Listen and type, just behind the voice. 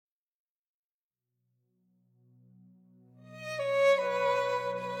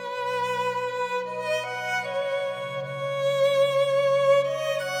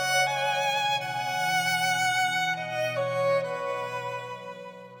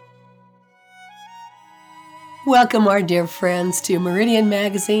Welcome, our dear friends, to Meridian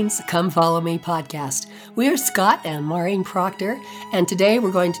Magazine's Come Follow Me podcast. We are Scott and Maureen Proctor, and today we're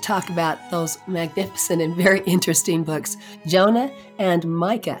going to talk about those magnificent and very interesting books, Jonah and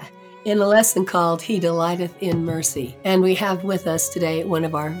Micah, in a lesson called He Delighteth in Mercy. And we have with us today one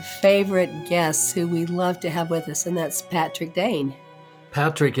of our favorite guests who we love to have with us, and that's Patrick Dane.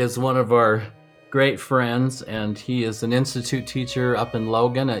 Patrick is one of our great friends, and he is an institute teacher up in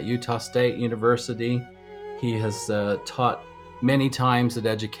Logan at Utah State University. He has taught many times at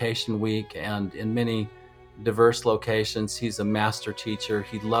Education Week and in many diverse locations. He's a master teacher.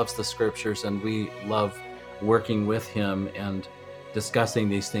 He loves the scriptures, and we love working with him and discussing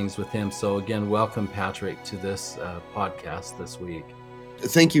these things with him. So again, welcome, Patrick, to this podcast this week.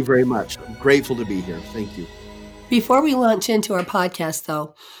 Thank you very much. I'm grateful to be here. Thank you. Before we launch into our podcast,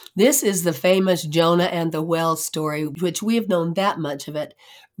 though, this is the famous Jonah and the whale story, which we have known that much of it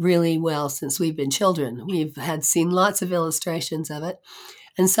really well since we've been children. We've seen lots of illustrations of it.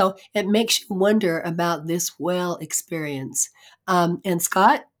 And so it makes you wonder about this whale experience. And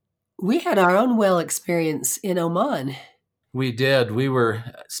Scott, we had our own whale experience in Oman. We did. We were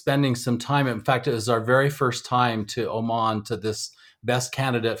spending some time. In fact, it was our very first time to Oman, to this best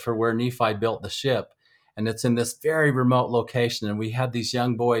candidate for where Nephi built the ship. And it's in this very remote location. And we had these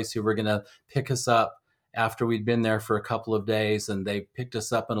young boys who were going to pick us up after we'd been there for a couple of days. And they picked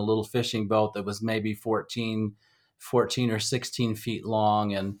us up in a little fishing boat that was maybe 14 or 16 feet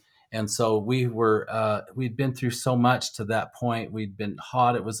long. And so we'd been through so much to that point. We'd been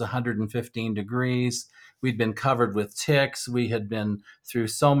hot. It was 115 degrees. We'd been covered with ticks. We had been through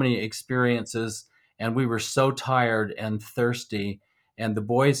so many experiences, and we were so tired and thirsty. And the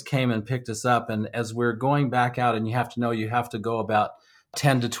boys came and picked us up. And as we're going back out, and you have to go about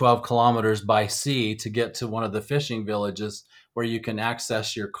 10 to 12 kilometers by sea to get to one of the fishing villages where you can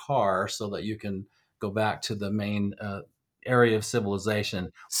access your car so that you can go back to the main area of civilization.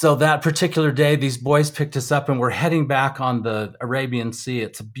 So that particular day, these boys picked us up, and we're heading back on the Arabian Sea.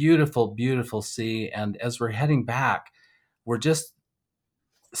 It's a beautiful, beautiful sea. And as we're heading back, we're just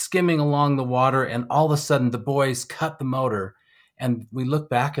skimming along the water, and all of a sudden the boys cut the motor, and we look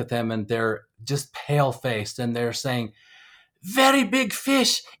back at them, and they're just pale-faced, and they're saying, "Very big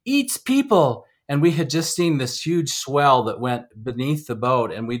fish eats people." And we had just seen this huge swell that went beneath the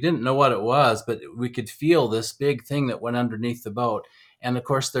boat, and we didn't know what it was, but we could feel this big thing that went underneath the boat. And of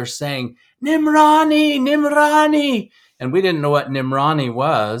course, they're saying, "Nimrani, Nimrani." And we didn't know what Nimrani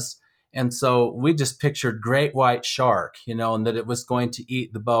was. And so we just pictured great white shark, and that it was going to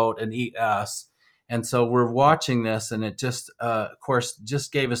eat the boat and eat us. And so we're watching this, and it just, of course,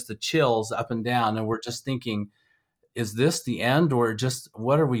 just gave us the chills up and down. And we're just thinking, is this the end, or just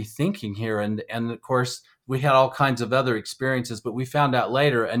what are we thinking here? And of course, we had all kinds of other experiences, but we found out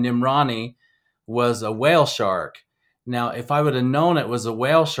later a Nimrani was a whale shark. Now, if I would have known it was a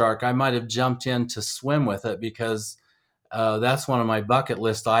whale shark, I might have jumped in to swim with it, because that's one of my bucket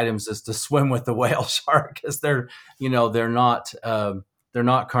list items, is to swim with the whale shark, because they're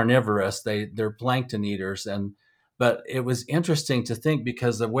not carnivorous. They're plankton eaters. But it was interesting to think,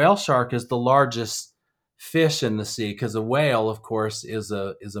 because the whale shark is the largest fish in the sea, because a whale, of course, is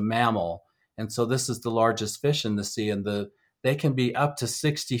a mammal. And so this is the largest fish in the sea, and they can be up to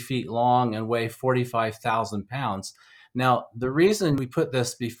 60 feet long and weigh 45,000 pounds. Now, the reason we put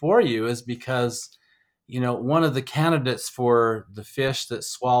this before you is because, one of the candidates for the fish that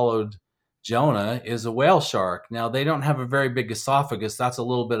swallowed Jonah is a whale shark. Now, they don't have a very big esophagus. That's a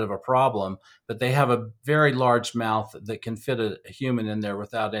little bit of a problem, but they have a very large mouth that can fit a human in there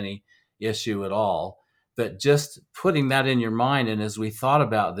without any issue at all. But just putting that in your mind, and as we thought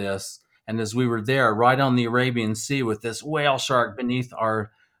about this, and as we were there right on the Arabian Sea with this whale shark beneath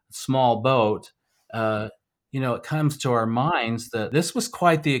our small boat, it comes to our minds that this was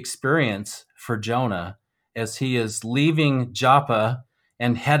quite the experience for Jonah, as he is leaving Joppa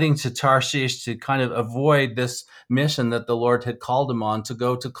and heading to Tarshish to kind of avoid this mission that the Lord had called him on, to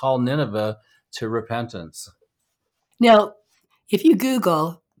go to call Nineveh to repentance. Now, if you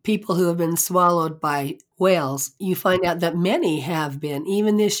Google people who have been swallowed by whales, you find out that many have been.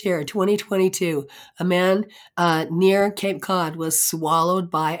 Even this year, 2022, a man near Cape Cod was swallowed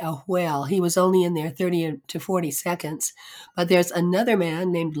by a whale. He was only in there 30 to 40 seconds. But there's another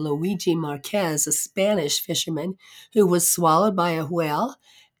man named Luigi Marquez, a Spanish fisherman, who was swallowed by a whale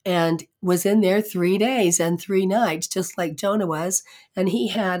and was in there 3 days and 3 nights, just like Jonah was. And he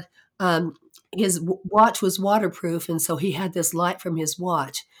had his watch was waterproof, and so he had this light from his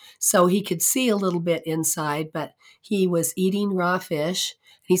watch. So he could see a little bit inside, but he was eating raw fish.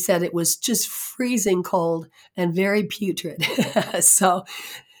 He said it was just freezing cold and very putrid. So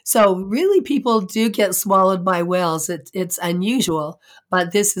So really, people do get swallowed by whales. It's unusual,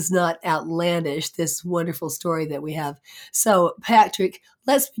 but this is not outlandish, this wonderful story that we have. So, Patrick,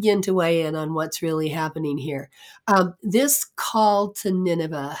 let's begin to weigh in on what's really happening here. This call to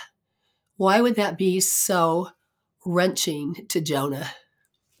Nineveh, why would that be so wrenching to Jonah?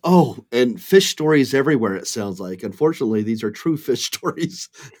 Oh, and fish stories everywhere, it sounds like. Unfortunately, these are true fish stories.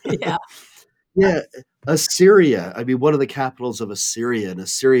 Yeah. Yeah, Assyria. I mean, one of the capitals of Assyria, and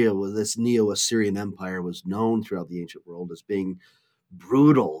Assyria was this Neo-Assyrian empire was known throughout the ancient world as being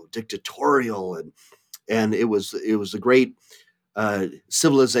brutal, dictatorial, and it was a great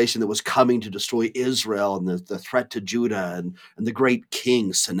civilization that was coming to destroy Israel and the threat to Judah and the great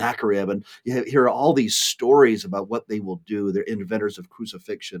king Sennacherib. And you hear all these stories about what they will do. They're inventors of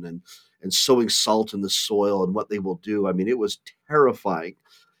crucifixion and sowing salt in the soil and what they will do. I mean, it was terrifying.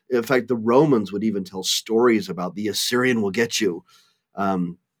 In fact, the Romans would even tell stories about the Assyrian will get you.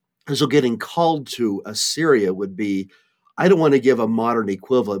 Um, and so getting called to Assyria would be, I don't want to give a modern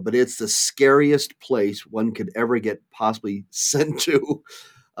equivalent, but it's the scariest place one could ever get possibly sent to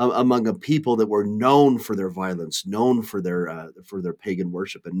among a people that were known for their violence, known for their pagan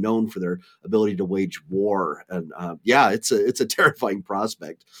worship, and known for their ability to wage war. And yeah, it's a terrifying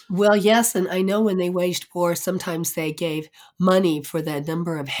prospect. Well, yes, and I know when they waged war, sometimes they gave money for the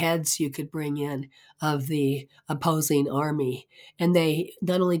number of heads you could bring in of the opposing army. And they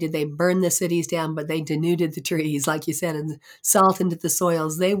not only did they burn the cities down, but they denuded the trees, like you said, and salt into the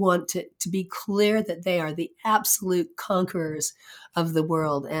soils. They want to be clear that they are the absolute conquerors of the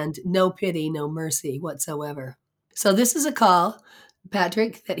world and no pity, no mercy whatsoever. So this is a call,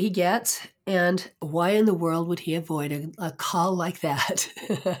 Patrick, that he gets. And why in the world would he avoid a call like that?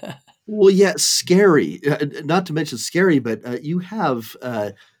 Well, yeah, scary. Not to mention scary, but you have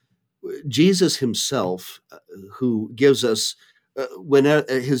Jesus himself, who gives us, when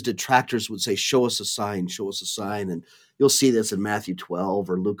his detractors would say, show us a sign. And you'll see this in Matthew 12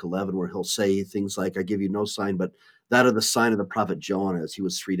 or Luke 11, where he'll say things like, I give you no sign, but that of the sign of the prophet Jonah, as he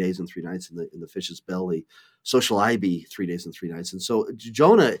was 3 days and 3 nights in the fish's belly. So shall I be 3 days and 3 nights. And so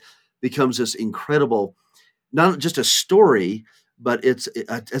Jonah becomes this incredible, not just a story, but it's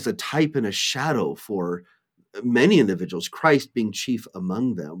as a type and a shadow for many individuals, Christ being chief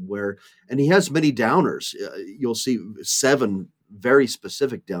among them, and he has many downers. You'll see 7 very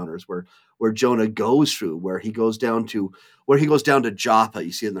specific downers where Jonah goes through, where he goes down to Joppa.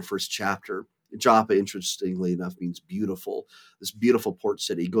 You see in the first chapter. Joppa, interestingly enough, means beautiful, this beautiful port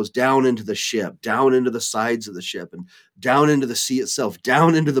city. He goes down into the ship, down into the sides of the ship, and down into the sea itself,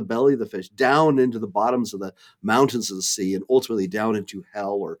 down into the belly of the fish, down into the bottoms of the mountains of the sea, and ultimately down into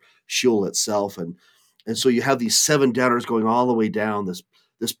hell or Sheol itself. And so you have these 7 downers going all the way down,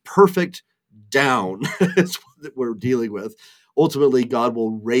 this perfect down is what we're dealing with. Ultimately, God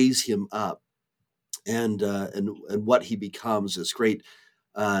will raise him up, and what he becomes, this great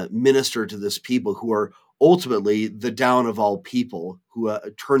minister to this people who are ultimately the down of all people, who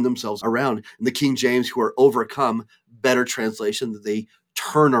turn themselves around. In the King James, who are overcome, better translation, that they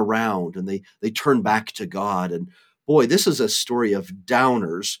turn around and they turn back to God. And boy, this is a story of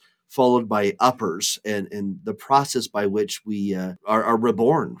downers followed by uppers, and the process by which we are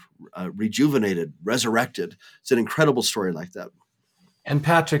reborn, rejuvenated, resurrected. It's an incredible story like that. And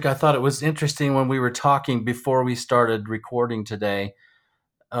Patrick, I thought it was interesting when we were talking before we started recording today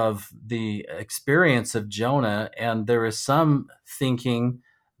of the experience of Jonah, and there is some thinking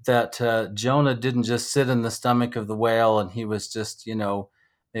that Jonah didn't just sit in the stomach of the whale and he was just,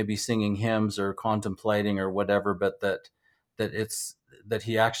 maybe singing hymns or contemplating or whatever, but that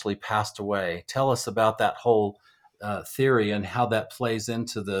he actually passed away. Tell us about that whole theory and how that plays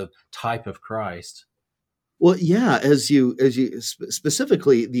into the type of Christ. Well, yeah, as you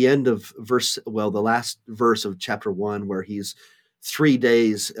specifically the end of the last verse of chapter 1, where he's 3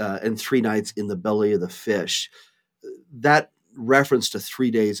 days and 3 nights in the belly of the fish. That reference to 3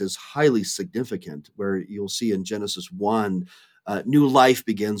 days is highly significant, where you'll see in Genesis 1, new life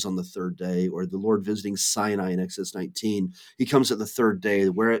begins on the 3rd day, or the Lord visiting Sinai in Exodus 19. He comes at the 3rd day.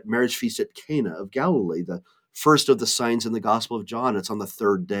 We're at marriage feast at Cana of Galilee, the first of the signs in the Gospel of John. It's on the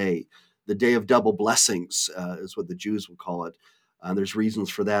 3rd day. The day of double blessings is what the Jews would call it. There's reasons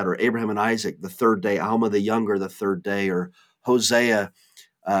for that. Or Abraham and Isaac, the 3rd day. Alma the younger, the 3rd day. Or Hosea,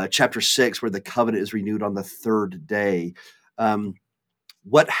 chapter 6, where the covenant is renewed on the 3rd day.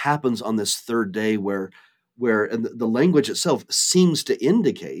 What happens on this 3rd day where and the language itself seems to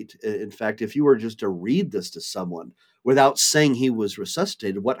indicate, in fact, if you were just to read this to someone without saying he was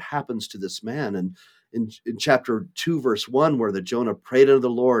resuscitated, what happens to this man? And in chapter 2, verse 1, where the Jonah prayed unto the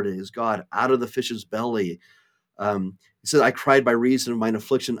Lord and his God out of the fish's belly, He said, I cried by reason of mine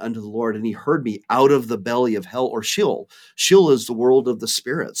affliction unto the Lord, and he heard me out of the belly of hell, or Sheol. Sheol is the world of the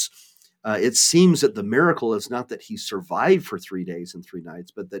spirits. It seems that the miracle is not that he survived for 3 days and 3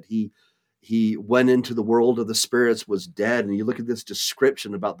 nights, but that he went into the world of the spirits, was dead. And you look at this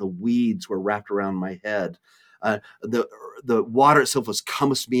description about the weeds were wrapped around my head. The water itself was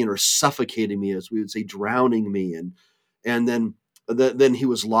compassed me and or suffocating me, as we would say, drowning me, and then he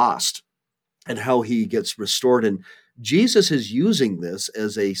was lost, and how he gets restored. And Jesus is using this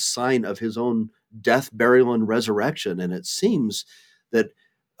as a sign of his own death, burial, and resurrection. And it seems that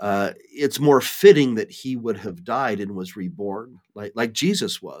it's more fitting that he would have died and was reborn, like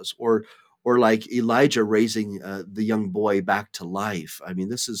Jesus was, or like Elijah raising the young boy back to life. I mean,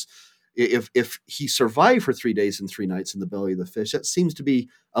 this is if he survived for 3 days and 3 nights in the belly of the fish, that seems to be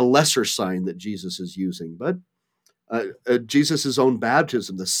a lesser sign that Jesus is using. But Jesus' own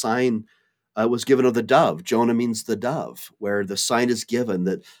baptism, the sign was given of the dove. Jonah means the dove, where the sign is given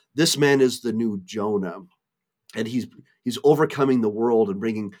that this man is the new Jonah, and he's overcoming the world and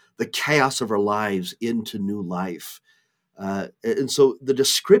bringing the chaos of our lives into new life. And so the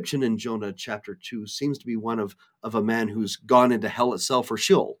description in Jonah chapter 2 seems to be one of a man who's gone into hell itself, or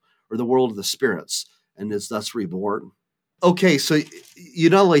Sheol, or the world of the spirits, and is thus reborn. Okay, so you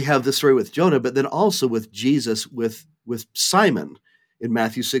not only have this story with Jonah, but then also with Jesus, with Simon in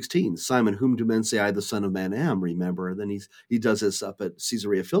Matthew 16. Simon, whom do men say I, the Son of Man, am? Remember, and then he does this up at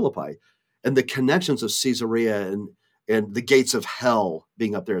Caesarea Philippi, and the connections of Caesarea and the gates of hell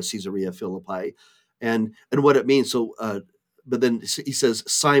being up there at Caesarea Philippi, and what it means. So, but then he says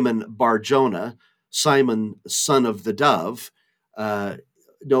Simon Bar Jonah, Simon son of the dove.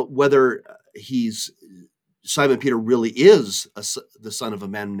 Whether he's Simon Peter really is the son of a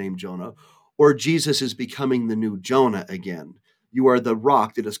man named Jonah, or Jesus is becoming the new Jonah again. You are the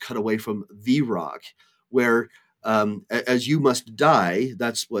rock that is cut away from the rock, where as you must die.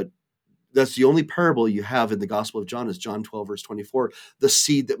 That's the only parable you have in the Gospel of John, is John 12, verse 24, the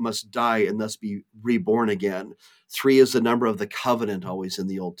seed that must die and thus be reborn again. 3 is the number of the covenant always in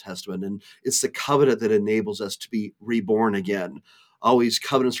the Old Testament, and it's the covenant that enables us to be reborn again. Always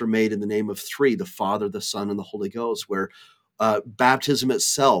covenants are made in the name of 3, the Father, the Son, and the Holy Ghost, where baptism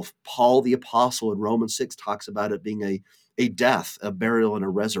itself, Paul the Apostle in Romans 6 talks about it being a death, a burial, and a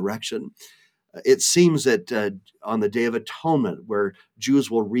resurrection. It seems that on the Day of Atonement, where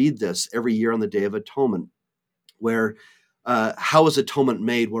Jews will read this every year on the Day of Atonement, where how is atonement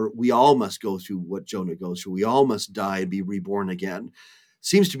made, where we all must go through what Jonah goes through. We all must die and be reborn again.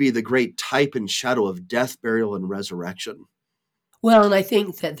 Seems to be the great type and shadow of death, burial, and resurrection. Well, and I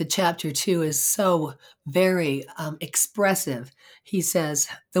think that the chapter 2 is so very expressive. He says,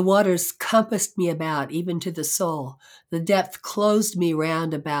 the waters compassed me about, even to the soul. The depth closed me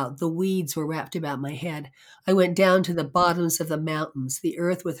round about. The weeds were wrapped about my head. I went down to the bottoms of the mountains. The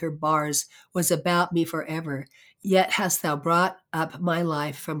earth with her bars was about me forever. Yet hast thou brought up my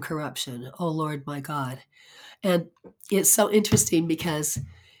life from corruption, O Lord my God. And it's so interesting because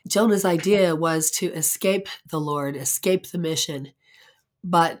Jonah's idea was to escape the Lord, escape the mission.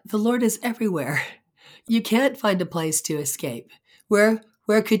 But the Lord is everywhere. You can't find a place to escape. Where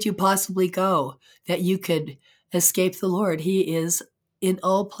could you possibly go that you could escape the Lord? He is in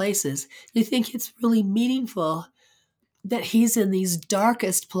all places. I think it's really meaningful that he's in these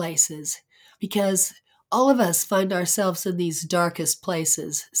darkest places, because all of us find ourselves in these darkest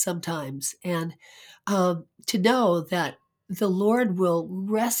places sometimes. And to know that the Lord will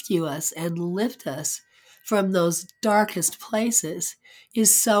rescue us and lift us from those darkest places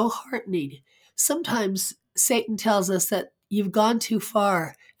is so heartening. Sometimes Satan tells us that you've gone too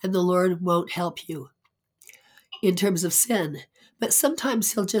far and the Lord won't help you in terms of sin. But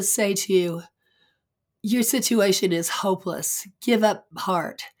sometimes he'll just say to you, your situation is hopeless. Give up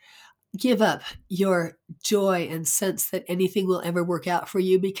heart. Give up your joy and sense that anything will ever work out for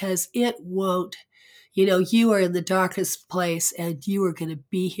you, because it won't. You are in the darkest place and you are going to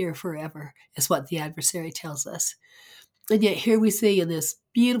be here forever, is what the adversary tells us. And yet here we see in this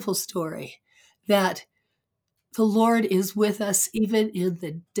beautiful story that the Lord is with us even in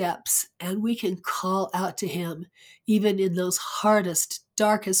the depths, and we can call out to him even in those hardest,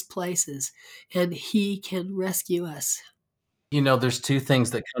 darkest places, and he can rescue us. There's 2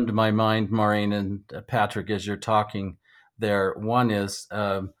 things that come to my mind, Maureen and Patrick, as you're talking there. One is,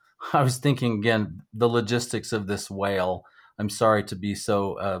 I was thinking again, the logistics of this whale. I'm sorry to be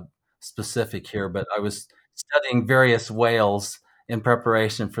so specific here, but I was studying various whales in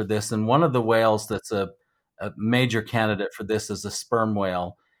preparation for this. And one of the whales that's a major candidate for this is a sperm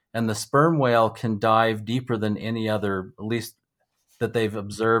whale. And the sperm whale can dive deeper than any other, at least that they've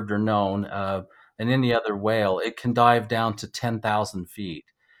observed or known. and any other whale, it can dive down to 10,000 feet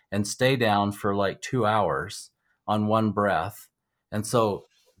and stay down for like 2 hours on one breath. And so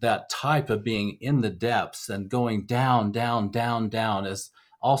that type of being in the depths and going down, down, down, down is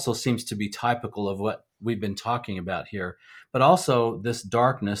also seems to be typical of what we've been talking about here. But also this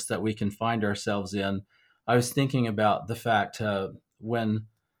darkness that we can find ourselves in. I was thinking about the fact when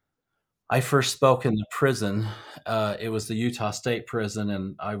I first spoke in the prison. It was the Utah State Prison,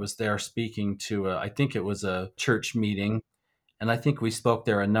 and I was there speaking to, I think it was a church meeting, and I think we spoke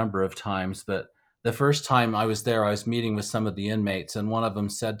there a number of times. But the first time I was there, I was meeting with some of the inmates, and one of them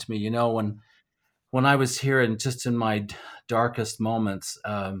said to me, "You know, when I was here and just in my darkest moments,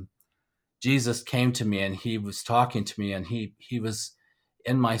 Jesus came to me and he was talking to me, and he was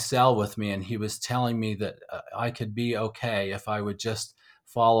in my cell with me, and he was telling me that I could be okay if I would just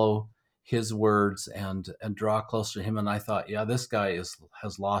follow his words and draw closer to him." And I thought, yeah, this guy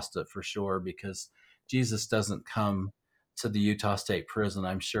has lost it for sure, because Jesus doesn't come to the Utah State Prison.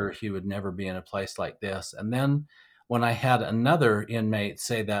 I'm sure he would never be in a place like this. And then when I had another inmate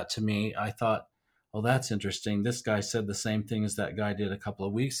say that to me, I thought, well, that's interesting. This guy said the same thing as that guy did a couple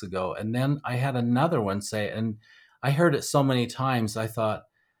of weeks ago. And then I had another one say it, and I heard it so many times. I thought,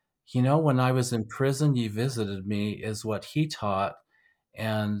 you know, when I was in prison, you visited me, is what he taught,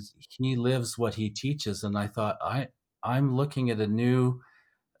 and he lives what he teaches. And I thought, I'm looking at a new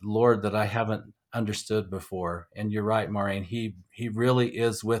Lord that I haven't understood before. And you're right, Maureen. He really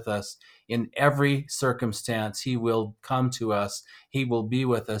is with us in every circumstance. He will come to us. He will be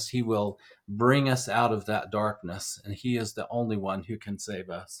with us. He will bring us out of that darkness. And he is the only one who can save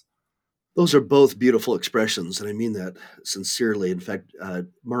us. Those are both beautiful expressions, and I mean that sincerely. In fact,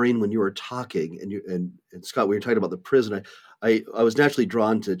 Maureen, when you were talking, and Scott, we were talking about the prison, I was naturally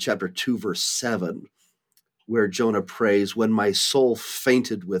drawn to chapter 2, verse 7, where Jonah prays, "When my soul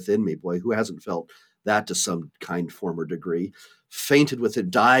fainted within me." Boy, who hasn't felt that to some kind, form, or degree? Fainted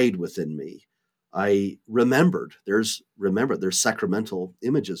within, died within me. I remembered. There's sacramental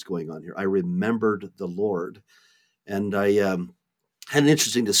images going on here. I remembered the Lord, and I had an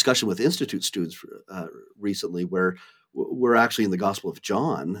interesting discussion with Institute students recently, where we're actually in the Gospel of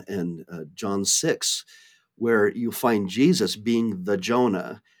John and John 6, where you find Jesus being the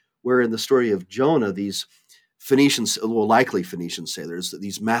Jonah, where in the story of Jonah, these Phoenicians, well, likely Phoenician sailors,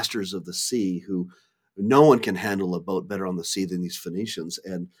 these masters of the sea, who no one can handle a boat better on the sea than these Phoenicians,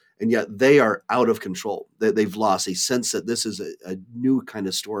 and yet they are out of control. They've lost. They sense that this is a new kind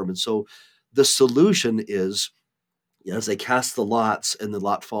of storm, and so the solution is, as they cast the lots and the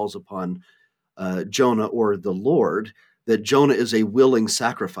lot falls upon Jonah or the Lord, that Jonah is a willing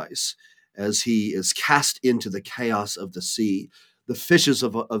sacrifice as he is cast into the chaos of the sea. The fishes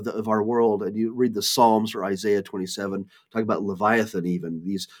of our world, and you read the Psalms or Isaiah 27, talk about Leviathan, even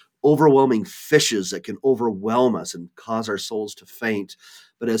these overwhelming fishes that can overwhelm us and cause our souls to faint.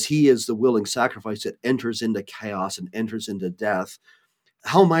 But as he is the willing sacrifice that enters into chaos and enters into death,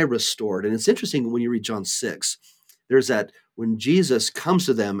 how am I restored? And it's interesting when you read John 6, there's that when Jesus comes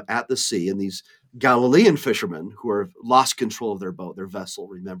to them at the sea, and these Galilean fishermen who are lost control of their boat, their vessel.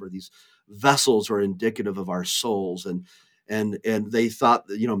 Remember, these vessels are indicative of our souls, and they thought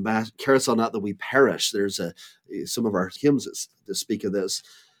that, carest thou not that we perish. There's some of our hymns that speak of this,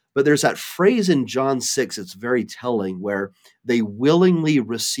 but there's that phrase in John 6. It's very telling, where they willingly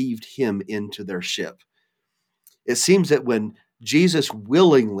received him into their ship. It seems that when Jesus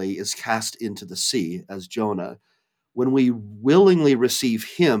willingly is cast into the sea as Jonah, when we willingly receive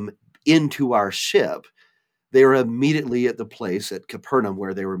him into our ship, they are immediately at the place at Capernaum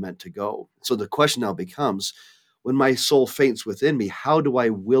where they were meant to go. So the question now becomes, when my soul faints within me, how do I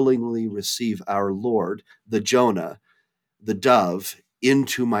willingly receive our Lord, the Jonah, the dove,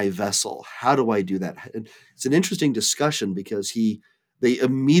 into my vessel? How do I do that? And it's an interesting discussion, because they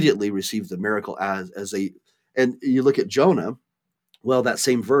immediately receive the miracle as they, and you look at Jonah, well, that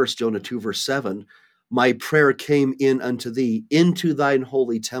same verse, Jonah 2, verse 7, my prayer came in unto thee into thine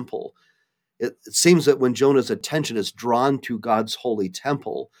holy temple. It seems that when Jonah's attention is drawn to God's holy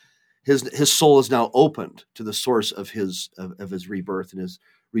temple, his soul is now opened to the source of his rebirth and his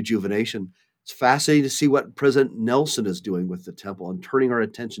rejuvenation. It's fascinating to see what President Nelson is doing with the temple and turning our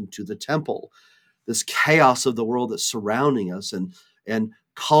attention to the temple, this chaos of the world that's surrounding us, and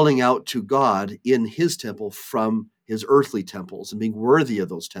calling out to God in his temple from his earthly temples and being worthy of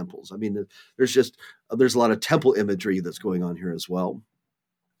those temples. I mean, there's a lot of temple imagery that's going on here as well.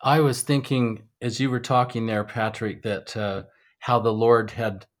 I was thinking as you were talking there, Patrick, that how the Lord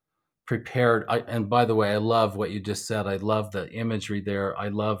had prepared. And by the way, I love what you just said. I love the imagery there. I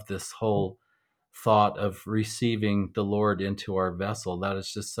love this whole thought of receiving the Lord into our vessel. That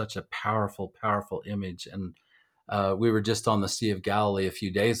is just such a powerful, powerful image. And we were just on the Sea of Galilee a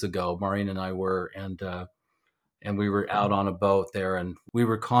few days ago. Maureen and I were, and we were out on a boat there, and we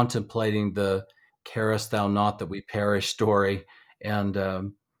were contemplating the "Carest thou not that we perish" story. And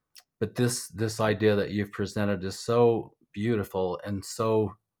but this idea that you've presented is so beautiful and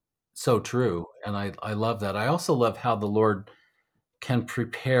so true, and I love that. I also love how the Lord can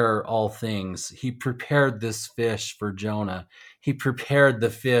prepare all things. He prepared this fish for Jonah. He prepared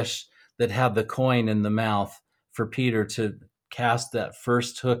the fish that had the coin in the mouth for Peter to cast that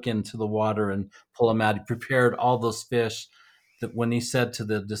first hook into the water and pull him out. He prepared all those fish that when he said to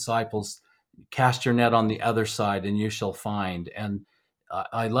the disciples, cast your net on the other side and you shall find. And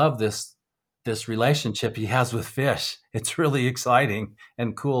I love this relationship he has with fish. It's really exciting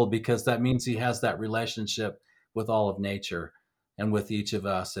and cool because that means he has that relationship with all of nature and with each of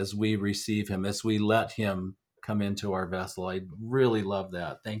us as we receive him, as we let him come into our vessel. I really love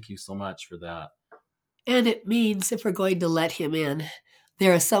that. Thank you so much for that. And it means if we're going to let him in,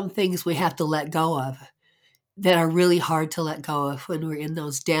 there are some things we have to let go of that are really hard to let go of when we're in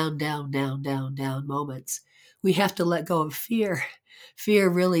those down, down, down, down, down moments. We have to let go of fear. Fear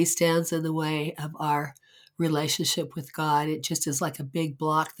really stands in the way of our relationship with God. It just is like a big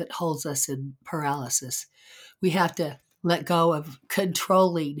block that holds us in paralysis. We have to let go of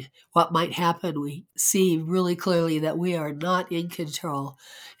controlling what might happen. We see really clearly that we are not in control.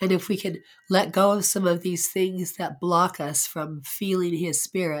 And if we can let go of some of these things that block us from feeling his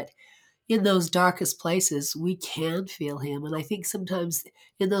spirit, in those darkest places, we can feel him. And I think sometimes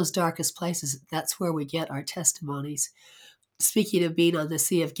in those darkest places, that's where we get our testimonies. Speaking of being on the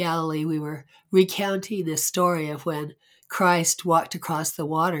Sea of Galilee, we were recounting this story of when Christ walked across the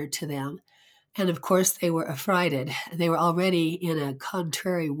water to them. And of course, they were affrighted. They were already in a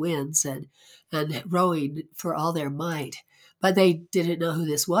contrary winds and rowing for all their might. But they didn't know who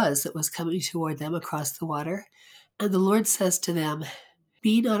this was that was coming toward them across the water. And the Lord says to them,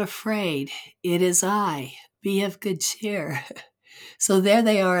 be not afraid. It is I. Be of good cheer. So there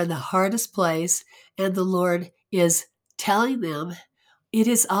they are in the hardest place, and the Lord is telling them, it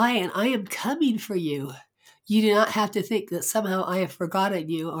is I, and I am coming for you. You do not have to think that somehow I have forgotten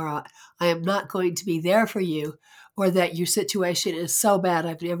you, or I am not going to be there for you, or that your situation is so bad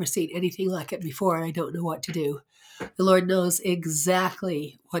I've never seen anything like it before and I don't know what to do. The Lord knows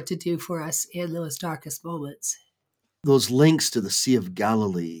exactly what to do for us in those darkest moments. Those links to the Sea of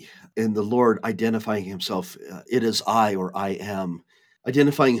Galilee and the Lord identifying himself, it is I, or I am,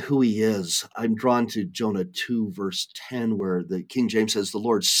 identifying who he is. I'm drawn to Jonah 2, verse 10, where the King James says, the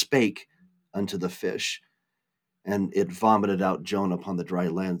Lord spake unto the fish, and it vomited out Jonah upon the dry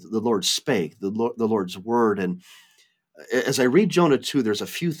land. The Lord spake, the Lord's word. And as I read Jonah 2, there's a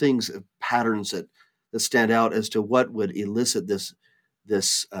few things, patterns that stand out as to what would elicit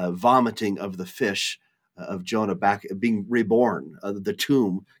this vomiting of the fish of Jonah back being reborn, the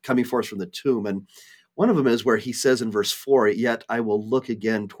tomb, coming forth from the tomb. And one of them is where he says in verse 4, yet I will look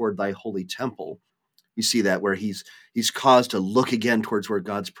again toward thy holy temple. You see that where he's caused to look again towards where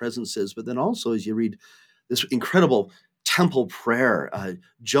God's presence is. But then also as you read this incredible temple prayer,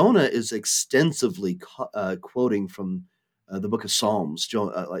 Jonah is extensively quoting from the book of Psalms,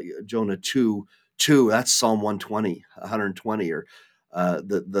 Jonah 2, that's Psalm 120, or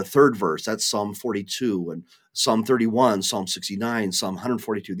the third verse, that's Psalm 42, and Psalm 31, Psalm 69, Psalm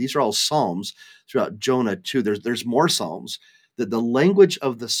 142. These are all Psalms throughout Jonah 2. There's more Psalms. The language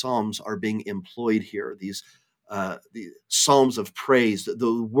of the Psalms are being employed here. These the Psalms of praise.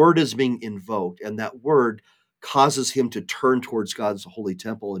 The word is being invoked, and that word causes him to turn towards God's holy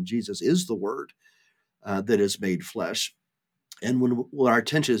temple, and Jesus is the word that is made flesh. And when our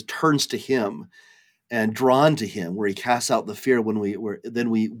attention turns to him and drawn to him, where he casts out the fear, then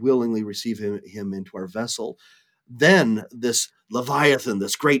we willingly receive him into our vessel. Then this Leviathan,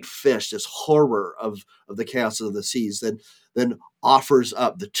 this great fish, this horror of the chaos of the seas, then offers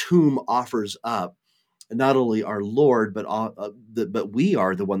up, the tomb offers up not only our Lord, but we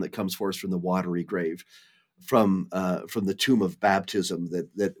are the one that comes forth from the watery grave, from the tomb of baptism,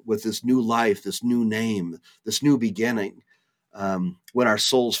 that with this new life, this new name, this new beginning. When our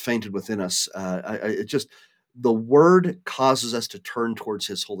souls fainted within us, the word causes us to turn towards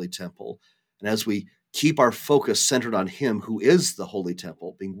his holy temple. And as we keep our focus centered on him who is the holy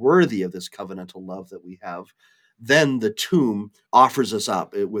temple, being worthy of this covenantal love that we have, then the tomb offers us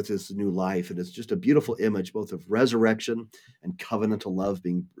up with this new life. And it's just a beautiful image, both of resurrection and covenantal love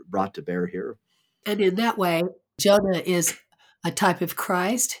being brought to bear here. And in that way, Jonah is a type of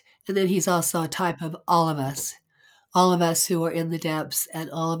Christ, and then he's also a type of all of us. all of us who are in the depths and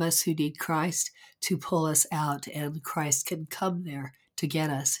all of us who need Christ to pull us out, and Christ can come there to get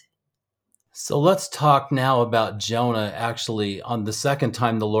us. So let's talk now about Jonah. Actually, on the second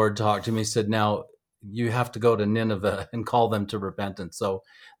time the Lord talked to him, he said, now you have to go to Nineveh and call them to repentance. So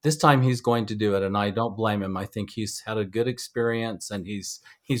this time he's going to do it, and I don't blame him. I think he's had a good experience and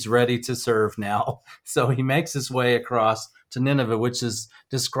he's ready to serve now. So he makes his way across to Nineveh, which is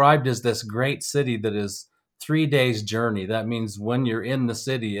described as this great city that is 3 days' journey. That means when you're in the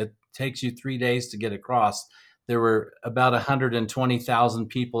city, it takes you 3 days to get across. There were about 120,000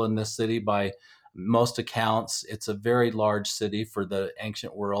 people in this city by most accounts. It's a very large city for the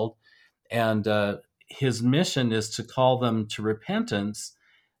ancient world. And his mission is to call them to repentance.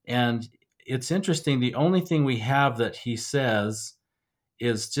 And it's interesting, the only thing we have that he says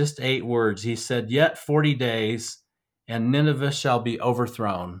is just 8 words. He said, yet 40 days, and Nineveh shall be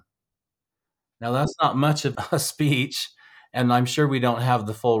overthrown. Now, that's not much of a speech, and I'm sure we don't have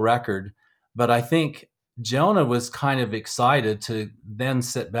the full record, but I think Jonah was kind of excited to then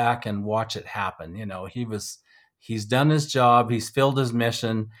sit back and watch it happen. He's done his job, he's filled his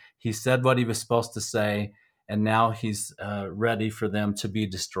mission, he said what he was supposed to say, and now he's ready for them to be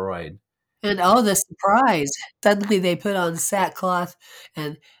destroyed. And oh, the surprise. Suddenly they put on sackcloth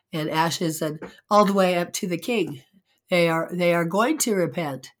and ashes and all the way up to the king. They are going to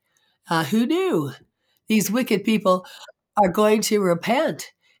repent. Who knew? These wicked people are going to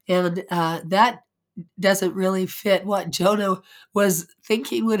repent. And that doesn't really fit what Jonah was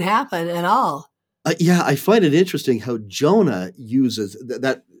thinking would happen at all. Yeah, I find it interesting how Jonah uses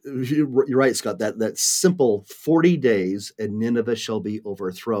that. You're right, Scott. That simple 40 days and Nineveh shall be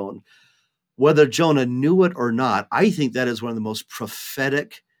overthrown. Whether Jonah knew it or not, I think that is one of the most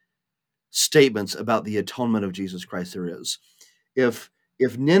prophetic statements about the atonement of Jesus Christ there is. If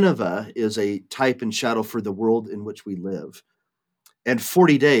Nineveh is a type and shadow for the world in which we live, and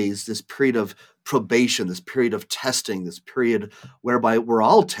 40 days, this period of probation, this period of testing, this period whereby we're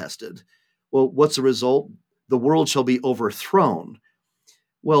all tested, well, what's the result? The world shall be overthrown.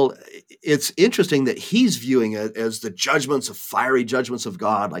 Well, it's interesting that he's viewing it as the fiery judgments of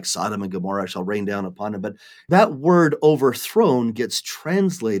God, like Sodom and Gomorrah shall rain down upon him. But that word overthrown gets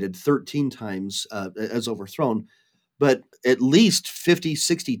translated 13 times as overthrown, but at least 50,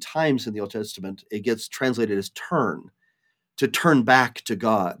 60 times in the Old Testament, it gets translated as to turn back to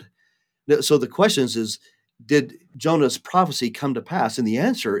God. So the question is did Jonah's prophecy come to pass? And the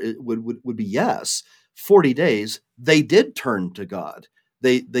answer would be yes. 40 days, they did turn to God.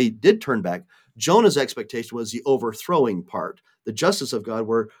 They did turn back. Jonah's expectation was the overthrowing part. The justice of God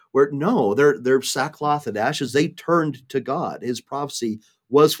were no, they're sackcloth and ashes. They turned to God. His prophecy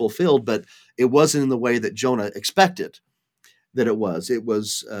was fulfilled, but it wasn't in the way that Jonah expected that it was. It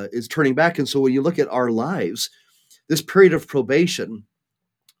was is turning back. And so when you look at our lives, this period of probation,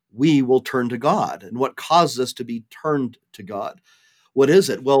 we will turn to God. And what causes us to be turned to God? What is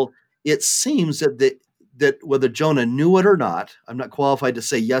it? Well, it seems that whether Jonah knew it or not, I'm not qualified to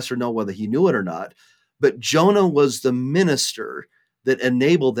say yes or no whether he knew it or not, but Jonah was the minister that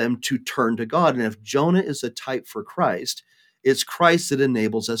enabled them to turn to God. And if Jonah is a type for Christ, it's Christ that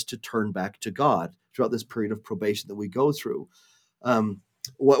enables us to turn back to God throughout this period of probation that we go through. One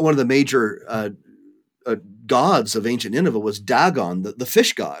of the major gods of ancient Nineveh was Dagon, the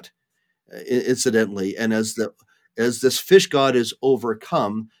fish god, incidentally. And as this fish god is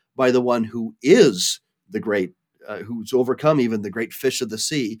overcome by the one who is the great, who's overcome even the great fish of the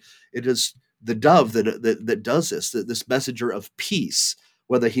sea, it is the dove that does this messenger of peace.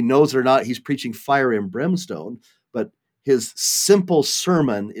 Whether he knows it or not, he's preaching fire and brimstone, but his simple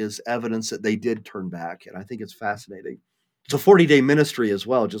sermon is evidence that they did turn back. And I think it's fascinating. It's a 40-day ministry as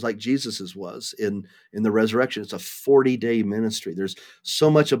well, just like Jesus's was in the resurrection. It's a 40-day ministry. There's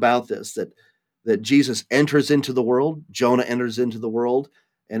so much about this that Jesus enters into the world, Jonah enters into the world,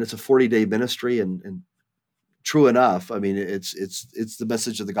 and it's a 40-day ministry. And true enough, I mean, it's the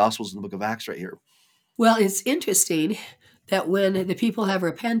message of the Gospels in the book of Acts right here. Well, it's interesting that when the people have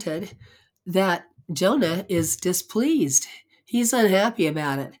repented, that Jonah is displeased. He's unhappy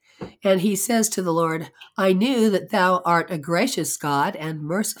about it. And he says to the Lord, I knew that thou art a gracious God and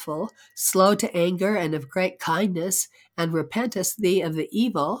merciful, slow to anger and of great kindness, and repentest thee of the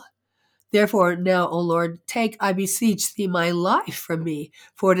evil. Therefore now, O Lord, take, I beseech thee, my life from me,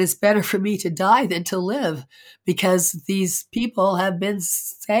 for it is better for me to die than to live, because these people have been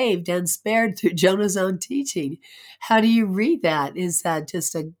saved and spared through Jonah's own teaching. How do you read that? Is that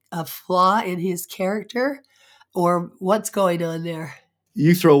just a flaw in his character, or what's going on there?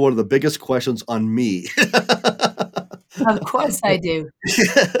 You throw one of the biggest questions on me. Of course I do.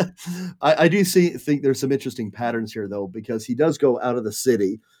 I do think there's some interesting patterns here, though, because he does go out of the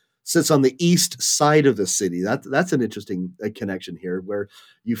city, sits on the east side of the city. That's an interesting connection here, where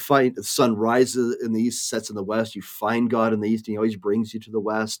you find the sun rises in the east, sets in the west. You find God in the east, and He always brings you to the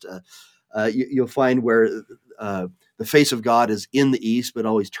west. You'll find where the face of God is in the east, but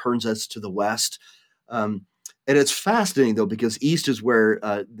always turns us to the west. And it's fascinating, though, because east is where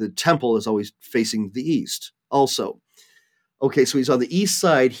the temple is always facing the east also. Okay, so he's on the east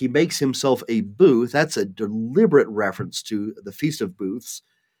side. He makes himself a booth. That's a deliberate reference to the Feast of Booths.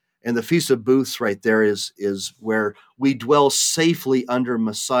 And the Feast of Booths right there is where we dwell safely under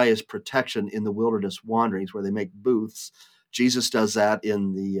Messiah's protection in the wilderness wanderings, where they make booths. Jesus does that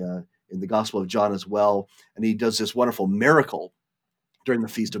in the Gospel of John as well. And he does this wonderful miracle during the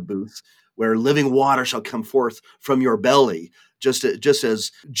Feast of Booths, where living water shall come forth from your belly, just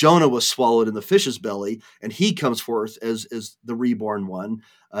as Jonah was swallowed in the fish's belly, and he comes forth as the reborn one.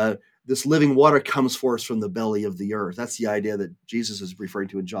 This living water comes forth from the belly of the earth. That's the idea that Jesus is referring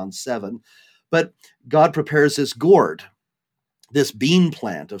to in John 7. But God prepares this gourd, this bean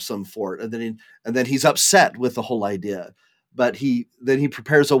plant of some sort, and then he's upset with the whole idea. But then he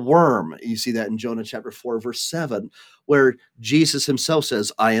prepares a worm. You see that in Jonah chapter 4, verse 7, where Jesus himself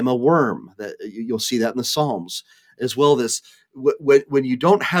says, I am a worm. That you'll see that in the Psalms as well. This when you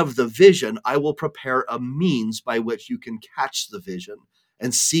don't have the vision, I will prepare a means by which you can catch the vision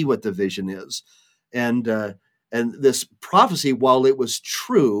and see what the vision is. And this prophecy, while it was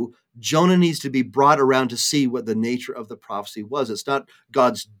true, Jonah needs to be brought around to see what the nature of the prophecy was. It's not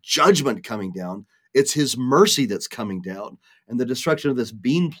God's judgment coming down. It's his mercy that's coming down. And the destruction of this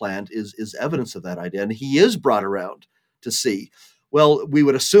bean plant is evidence of that idea. And he is brought around to see. Well, we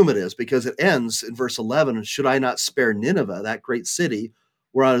would assume it is, because it ends in verse 11, should I not spare Nineveh, that great city,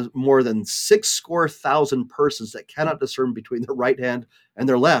 where are more than 6,000 persons that cannot discern between their right hand and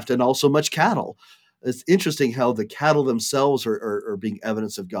their left, and also much cattle. It's interesting how the cattle themselves are being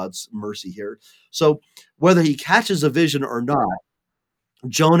evidence of God's mercy here. So whether he catches a vision or not,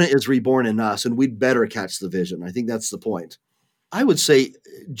 Jonah is reborn in us, and we'd better catch the vision. I think that's the point. I would say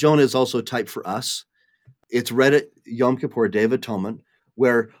Jonah is also a type for us. It's read at Yom Kippur, Day of Atonement,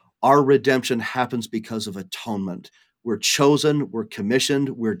 where our redemption happens because of atonement. We're chosen, we're commissioned,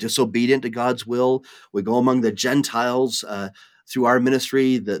 we're disobedient to God's will. We go among the Gentiles through our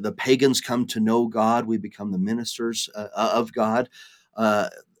ministry. The pagans come to know God. We become the ministers of God.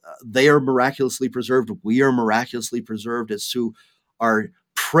 They are miraculously preserved. We are miraculously preserved. It's through our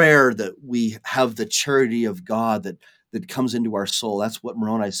prayer that we have the charity of God that comes into our soul. That's what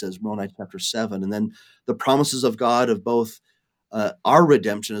Moroni says, Moroni chapter 7. And then the promises of God of both our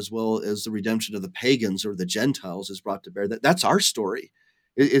redemption as well as the redemption of the pagans or the Gentiles is brought to bear. That's our story.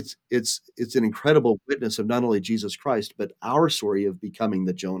 It's an incredible witness of not only Jesus Christ, but our story of becoming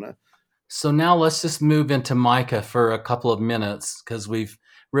the Jonah. So now let's just move into Micah for a couple of minutes, because we've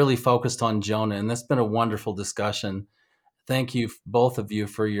really focused on Jonah, and that's been a wonderful discussion. Thank you, both of you,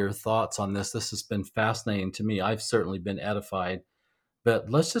 for your thoughts on this. This has been fascinating to me. I've certainly been edified. But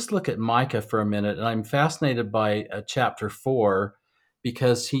let's just look at Micah for a minute. And I'm fascinated by chapter 4,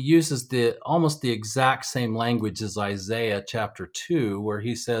 because he uses almost the exact same language as Isaiah chapter 2, where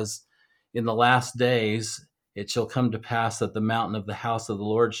he says, in the last days, it shall come to pass that the mountain of the house of the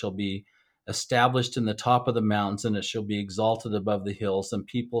Lord shall be established in the top of the mountains, and it shall be exalted above the hills, and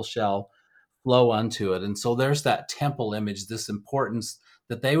people shall flow unto it. And so there's that temple image, this importance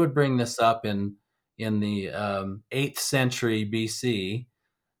that they would bring this up in the 8th century BC,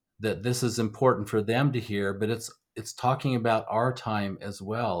 that this is important for them to hear, but it's talking about our time as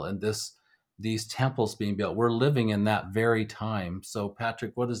well, and these temples being built. We're living in that very time. So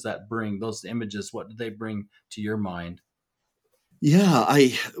Patrick, what does that bring? Those images, what do they bring to your mind? Yeah,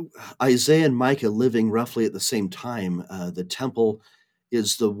 Isaiah and Micah living roughly at the same time. The temple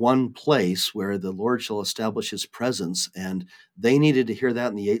is the one place where the Lord shall establish his presence, and they needed to hear that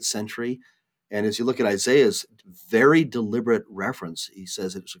in the 8th century. And as you look at Isaiah's very deliberate reference, he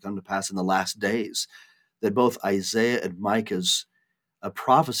says it shall come to pass in the last days, that both Isaiah and Micah's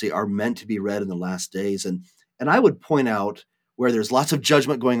prophecy are meant to be read in the last days. And I would point out where there's lots of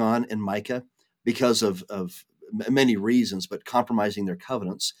judgment going on in Micah because of many reasons, but compromising their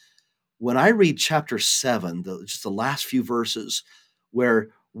covenants. When I read chapter 7, just the last few verses, where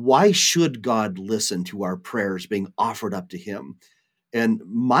why should God listen to our prayers being offered up to him? And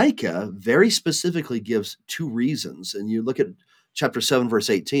Micah very specifically gives two reasons. And you look at chapter 7, verse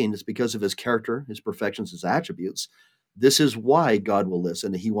 18, it's because of his character, his perfections, his attributes. This is why God will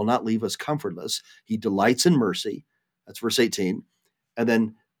listen. He will not leave us comfortless. He delights in mercy. That's verse 18. And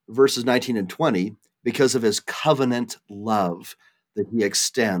then verses 19 and 20, because of his covenant love that he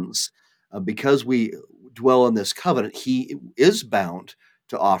extends. Because we dwell in this covenant, he is bound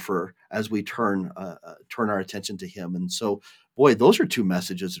to offer as we turn our attention to him. And so, boy, those are two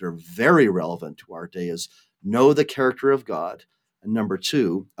messages that are very relevant to our day: is know the character of God, and number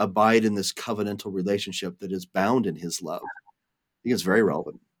two, abide in this covenantal relationship that is bound in his love. I think it's very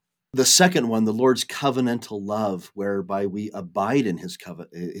relevant. The second one, the Lord's covenantal love, whereby we abide in his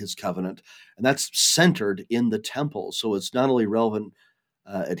covenant, and that's centered in the temple. So it's not only relevant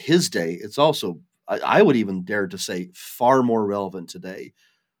at his day, it's also, I would even dare to say, far more relevant today,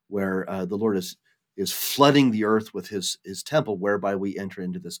 where the Lord is flooding the earth with his temple, whereby we enter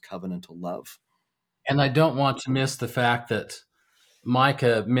into this covenantal love. And I don't want to miss the fact that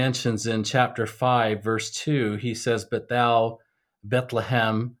Micah mentions in chapter 5, verse 2, he says, "But thou,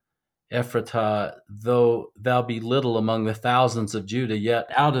 Bethlehem, Ephratah, though thou be little among the thousands of Judah, yet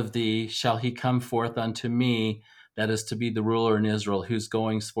out of thee shall he come forth unto me, that is to be the ruler in Israel, whose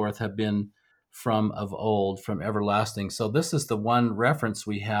goings forth have been from of old, from everlasting." So this is the one reference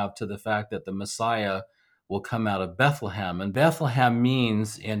we have to the fact that the Messiah will come out of Bethlehem. And Bethlehem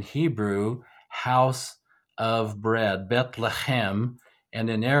means in Hebrew, house of bread, Bethlehem. And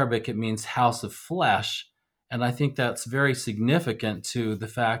in Arabic, it means house of flesh. And I think that's very significant to the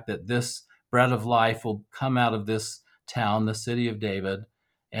fact that this bread of life will come out of this town, the city of David,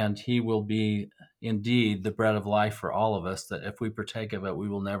 and he will be indeed the bread of life for all of us, that if we partake of it, we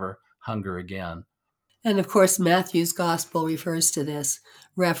will never hunger again. And of course, Matthew's gospel refers to this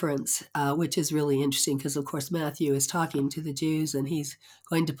reference, which is really interesting because, of course, Matthew is talking to the Jews and he's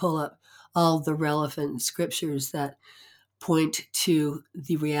going to pull up all the relevant scriptures that point to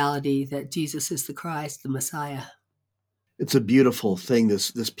the reality that Jesus is the Christ, the Messiah. It's a beautiful thing,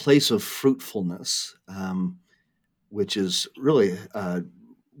 this place of fruitfulness, which is really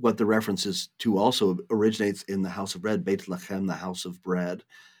what the reference is to, also originates in the house of bread, Beit Lechem, the house of bread.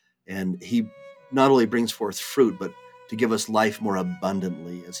 And he not only brings forth fruit, but to give us life more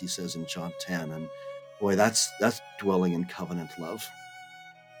abundantly, as he says in John 10. And boy, that's dwelling in covenant love.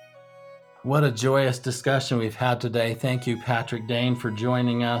 What a joyous discussion we've had today. Thank you, Patrick Dane, for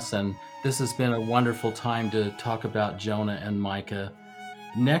joining us. And this has been a wonderful time to talk about Jonah and Micah.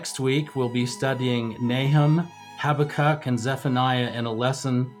 Next week, we'll be studying Nahum, Habakkuk, and Zephaniah in a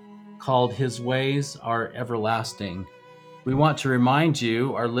lesson called His Ways Are Everlasting. We want to remind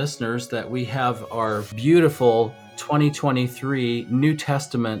you, our listeners, that we have our beautiful 2023 New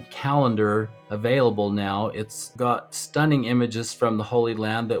Testament calendar available now. It's got stunning images from the Holy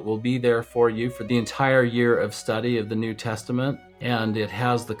Land that will be there for you for the entire year of study of the New Testament. And it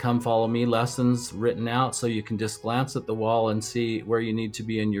has the Come Follow Me lessons written out, so you can just glance at the wall and see where you need to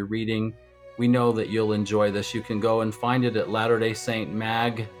be in your reading. We know that you'll enjoy this. You can go and find it at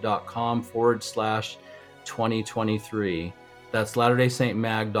latterdaysaintmag.com/2023. That's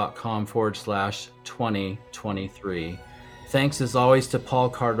latterdaysaintmag.com/2023. Thanks as always to Paul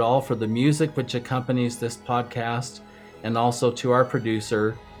Cardall for the music which accompanies this podcast, and also to our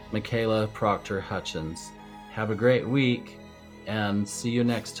producer, Michaela Proctor Hutchins. Have a great week, and see you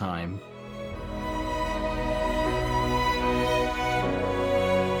next time.